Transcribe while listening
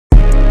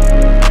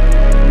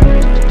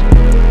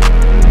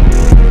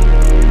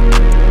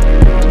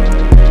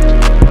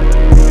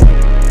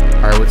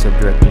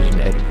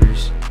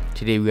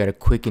Today we got a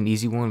quick and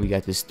easy one. We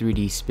got this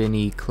 3D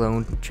spinny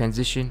clone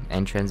transition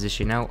and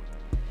transition out.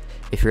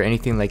 If you're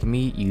anything like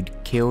me, you'd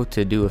kill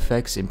to do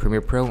effects in Premiere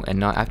Pro and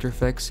not After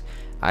Effects.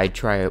 I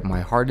try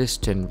my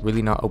hardest to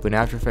really not open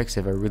After Effects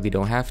if I really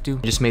don't have to.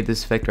 I just made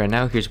this effect right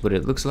now. Here's what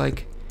it looks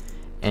like.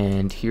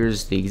 And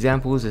here's the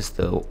examples. It's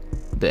the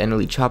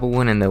NLE Choppa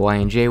one and the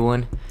Y&J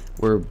one.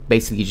 We're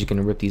basically just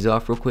gonna rip these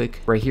off real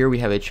quick. Right here we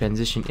have a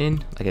transition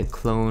in, like a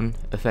clone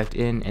effect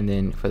in, and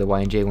then for the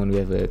Y&J one we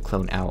have a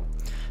clone out.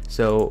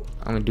 So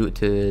I'm gonna do it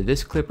to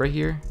this clip right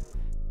here.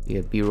 We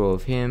have B-roll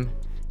of him,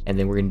 and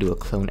then we're gonna do a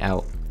clone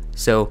out.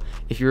 So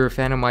if you're a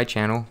fan of my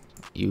channel,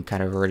 you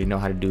kind of already know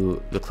how to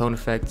do the clone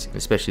effects,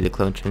 especially the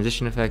clone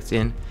transition effects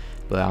in,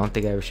 but I don't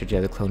think I ever showed you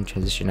how the clone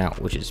transition out,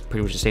 which is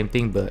pretty much the same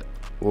thing, but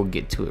we'll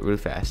get to it really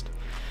fast.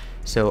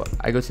 So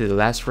I go to the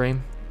last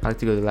frame. I like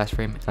to go to the last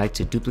frame. I like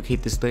to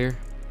duplicate this layer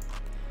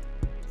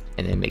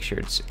and then make sure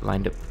it's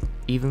lined up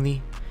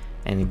evenly,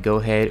 and then go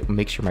ahead and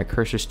make sure my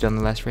cursor's still on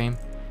the last frame.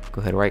 Go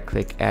ahead, right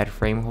click, add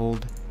frame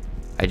hold.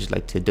 I just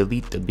like to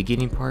delete the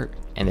beginning part,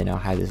 and then I'll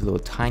have this little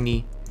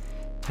tiny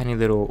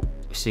little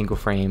single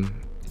frame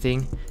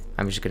thing.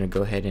 I'm just gonna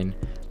go ahead and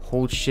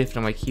hold shift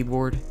on my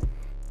keyboard,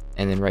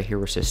 and then right here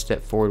where it says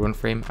step forward 1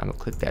 frame, I'm gonna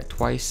click that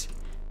twice.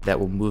 That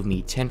will move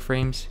me 10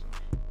 frames,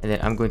 and then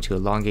I'm going to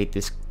elongate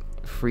this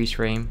freeze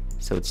frame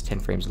so it's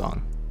 10 frames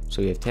long.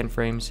 So we have 10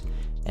 frames,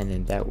 and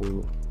then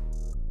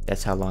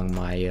that's how long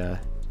my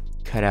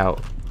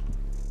cutout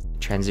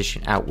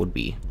transition out would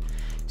be.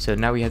 So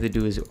now all we have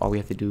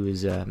to do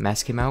is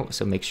mask him out.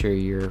 So make sure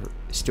your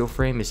still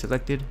frame is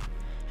selected,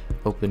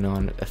 open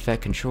on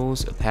effect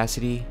controls,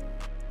 opacity,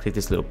 click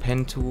this little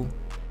pen tool,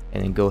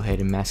 and then go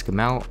ahead and mask him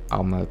out.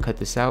 I'm gonna cut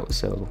this out,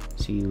 so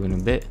see you in a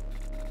bit.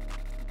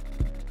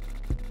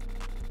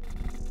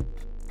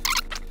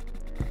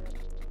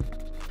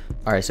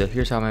 Alright, so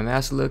here's how my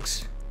mask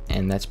looks,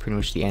 and that's pretty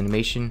much the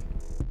animation.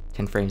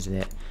 10 frames in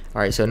it.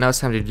 Alright, so now it's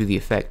time to do the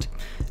effect.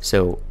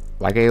 So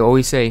like I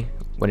always say,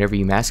 whenever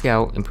you mask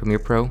out in Premiere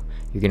Pro,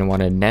 you're going to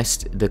want to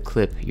nest the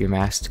clip, your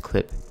masked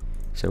clip.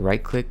 So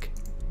right click,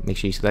 make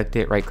sure you select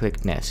it, right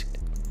click, nest.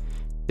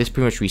 This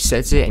pretty much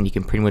resets it, and you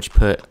can pretty much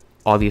put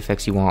all the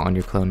effects you want on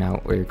your clone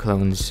out, or your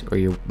clones, or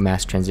your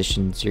mask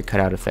transitions, your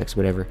cutout effects,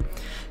 whatever.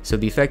 So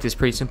the effect is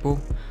pretty simple.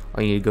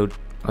 All you need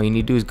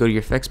to do is go to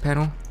your effects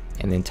panel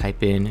and then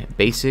type in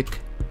basic,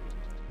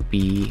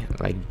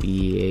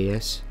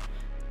 BAS,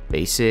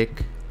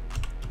 basic,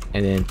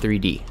 and then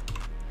 3D.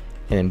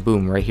 And then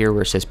boom, right here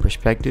where it says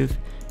perspective,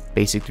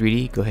 basic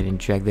 3D, go ahead and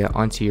drag that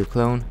onto your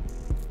clone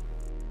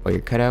or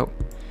your cutout.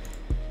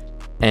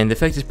 And the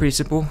effect is pretty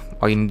simple.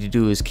 All you need to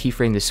do is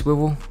keyframe the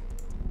swivel,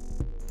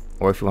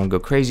 or if you want to go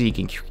crazy, you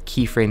can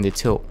keyframe the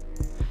tilt.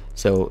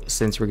 So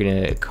since we're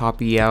gonna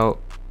copy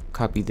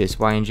this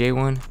Y&J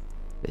one,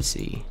 let's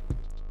see,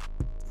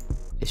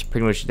 it's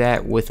pretty much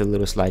that with a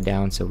little slide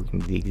down, so we can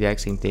do the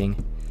exact same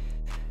thing.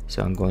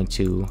 So I'm going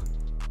to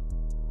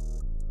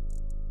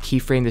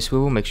keyframe the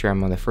swivel, make sure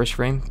I'm on the first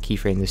frame,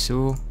 keyframe the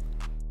swivel.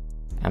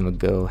 I'm gonna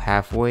go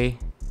halfway,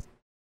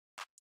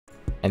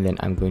 and then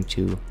I'm going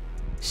to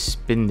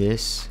spin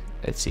this,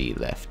 let's see,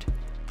 left.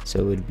 So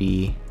it would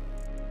be,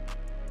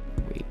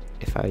 wait,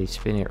 if I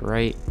spin it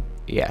right,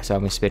 yeah, so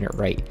I'm gonna spin it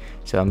right.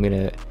 So I'm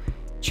gonna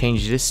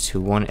change this to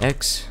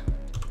 1x,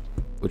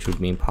 which would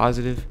mean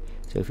positive.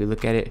 So if you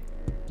look at it,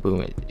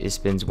 boom, it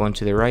spins 1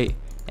 to the right,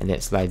 and then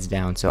it slides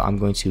down. So I'm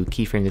going to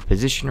keyframe the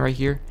position right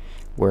here,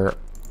 where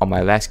on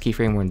my last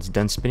keyframe when it's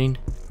done spinning,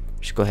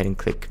 just go ahead and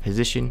click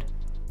position,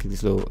 click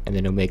this little, and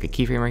then it'll make a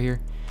keyframe right here,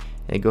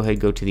 and then go ahead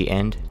and go to the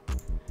end.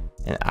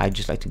 And I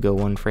just like to go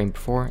 1 frame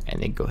before, and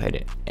then go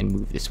ahead and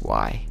move this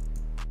Y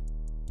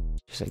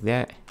just like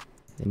that,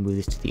 then move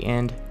this to the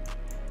end.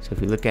 So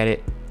if you look at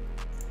it,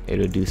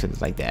 it'll do something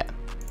like that.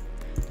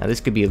 Now this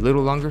could be a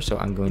little longer, so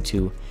I'm going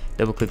to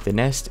double click the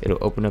nest. It'll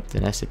open up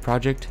the nested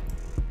project,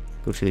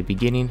 go to the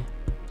beginning,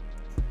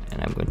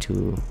 and I'm going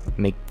to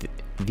make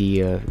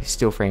the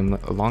still frame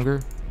longer.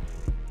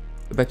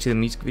 Go back to the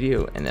music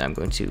video, and then I'm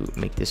going to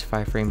make this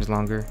 5 frames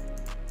longer,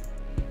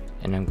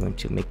 and I'm going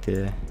to make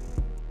the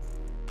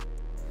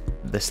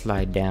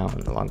slide down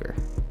longer.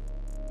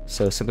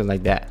 So something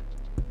like that.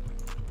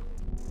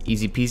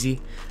 Easy peasy.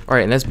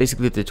 Alright, and that's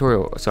basically the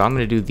tutorial. So I'm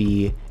going to do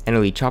the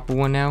NLE Choppa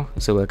one now,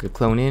 so I could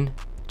clone in,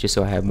 just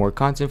so I have more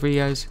content for you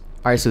guys.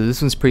 Alright, so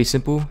this one's pretty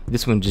simple.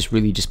 This one just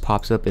really just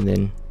pops up and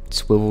then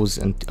swivels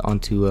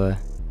onto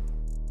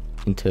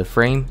into a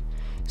frame.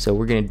 So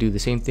we're gonna do the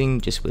same thing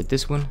just with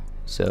this one.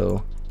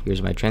 So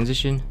here's my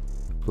transition,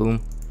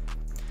 boom.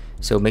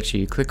 So make sure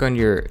you click on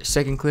your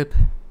second clip,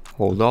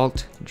 hold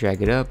Alt,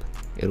 drag it up,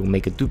 it'll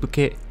make a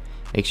duplicate.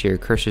 Make sure your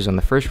cursor's on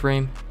the first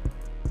frame,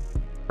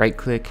 right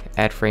click,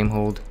 add frame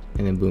hold,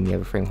 and then boom, you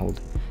have a frame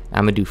hold.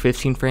 I'm gonna do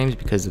 15 frames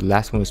because the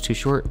last one was too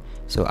short,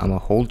 so I'm gonna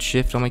hold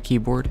shift on my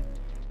keyboard,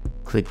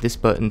 click this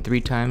button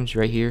 3 times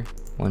right here,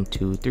 1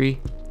 2 3.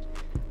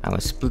 I'm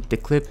gonna split the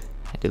clip,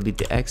 delete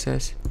the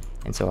excess,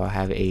 and so I'll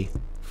have a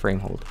frame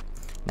hold.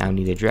 Now I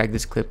need to drag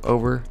this clip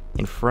over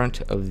in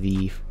front of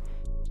the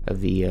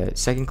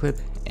second clip,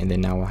 and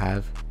then now we'll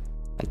have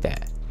like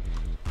that.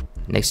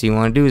 Next thing you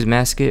want to do is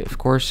mask it, of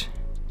course.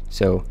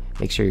 So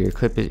make sure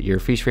your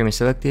freeze frame is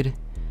selected.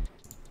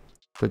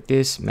 Click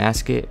this,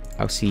 mask it.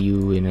 I'll see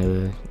you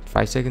in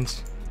 5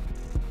 seconds.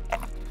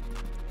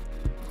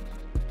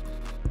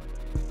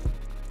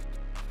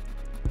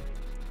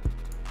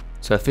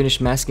 So I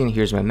finished masking.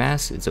 Here's my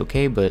mask. It's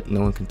okay, but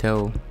no one can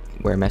tell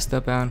where I messed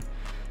up on.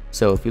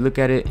 So if you look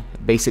at it,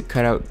 basic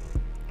cutout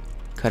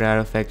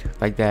effect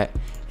like that,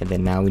 and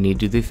then now we need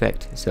to do the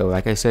effect. So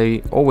like I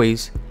say,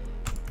 always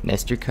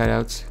nest your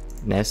cutouts,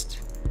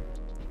 nest,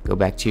 go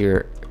back to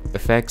your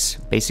effects,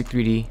 basic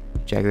 3D,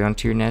 drag it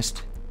onto your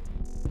nest,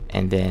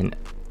 and then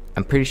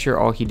I'm pretty sure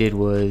all he did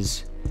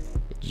was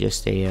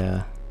just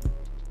a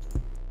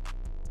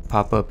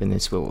pop up and then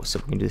swivel. So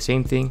we're gonna do the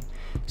same thing.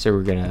 So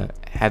we're gonna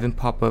have him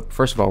pop up.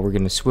 First of all, we're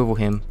gonna swivel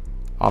him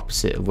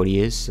opposite of what he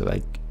is. So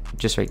like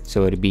just right,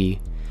 so it'd be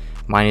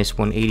minus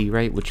 180,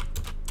 right, which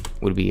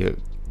would be a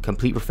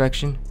complete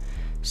reflection.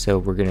 So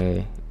we're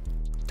gonna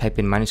type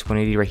in minus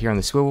 180 right here on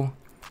the swivel.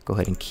 Go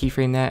ahead and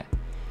keyframe that,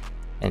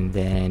 and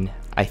then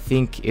I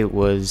think it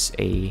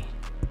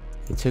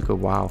took a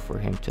while for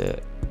him to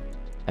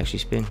actually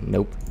spin.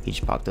 Nope, he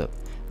just popped up.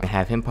 I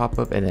have him pop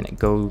up, and then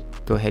go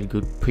ahead,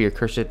 go put your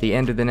cursor at the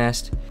end of the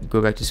nest,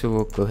 go back to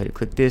swivel, go ahead and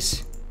click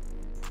this,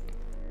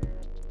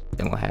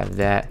 then we'll have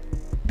that.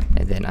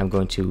 And then I'm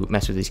going to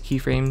mess with these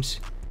keyframes.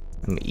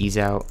 I'm gonna ease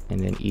out and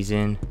then ease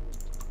in,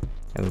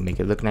 and we'll make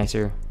it look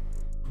nicer,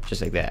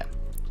 just like that.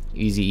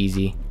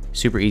 Easy,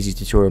 super easy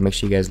tutorial. Make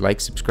sure you guys like,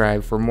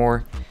 subscribe for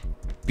more,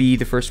 be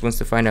the first ones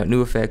to find out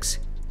new effects,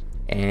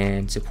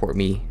 and support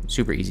me.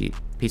 Super easy.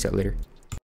 Peace out later.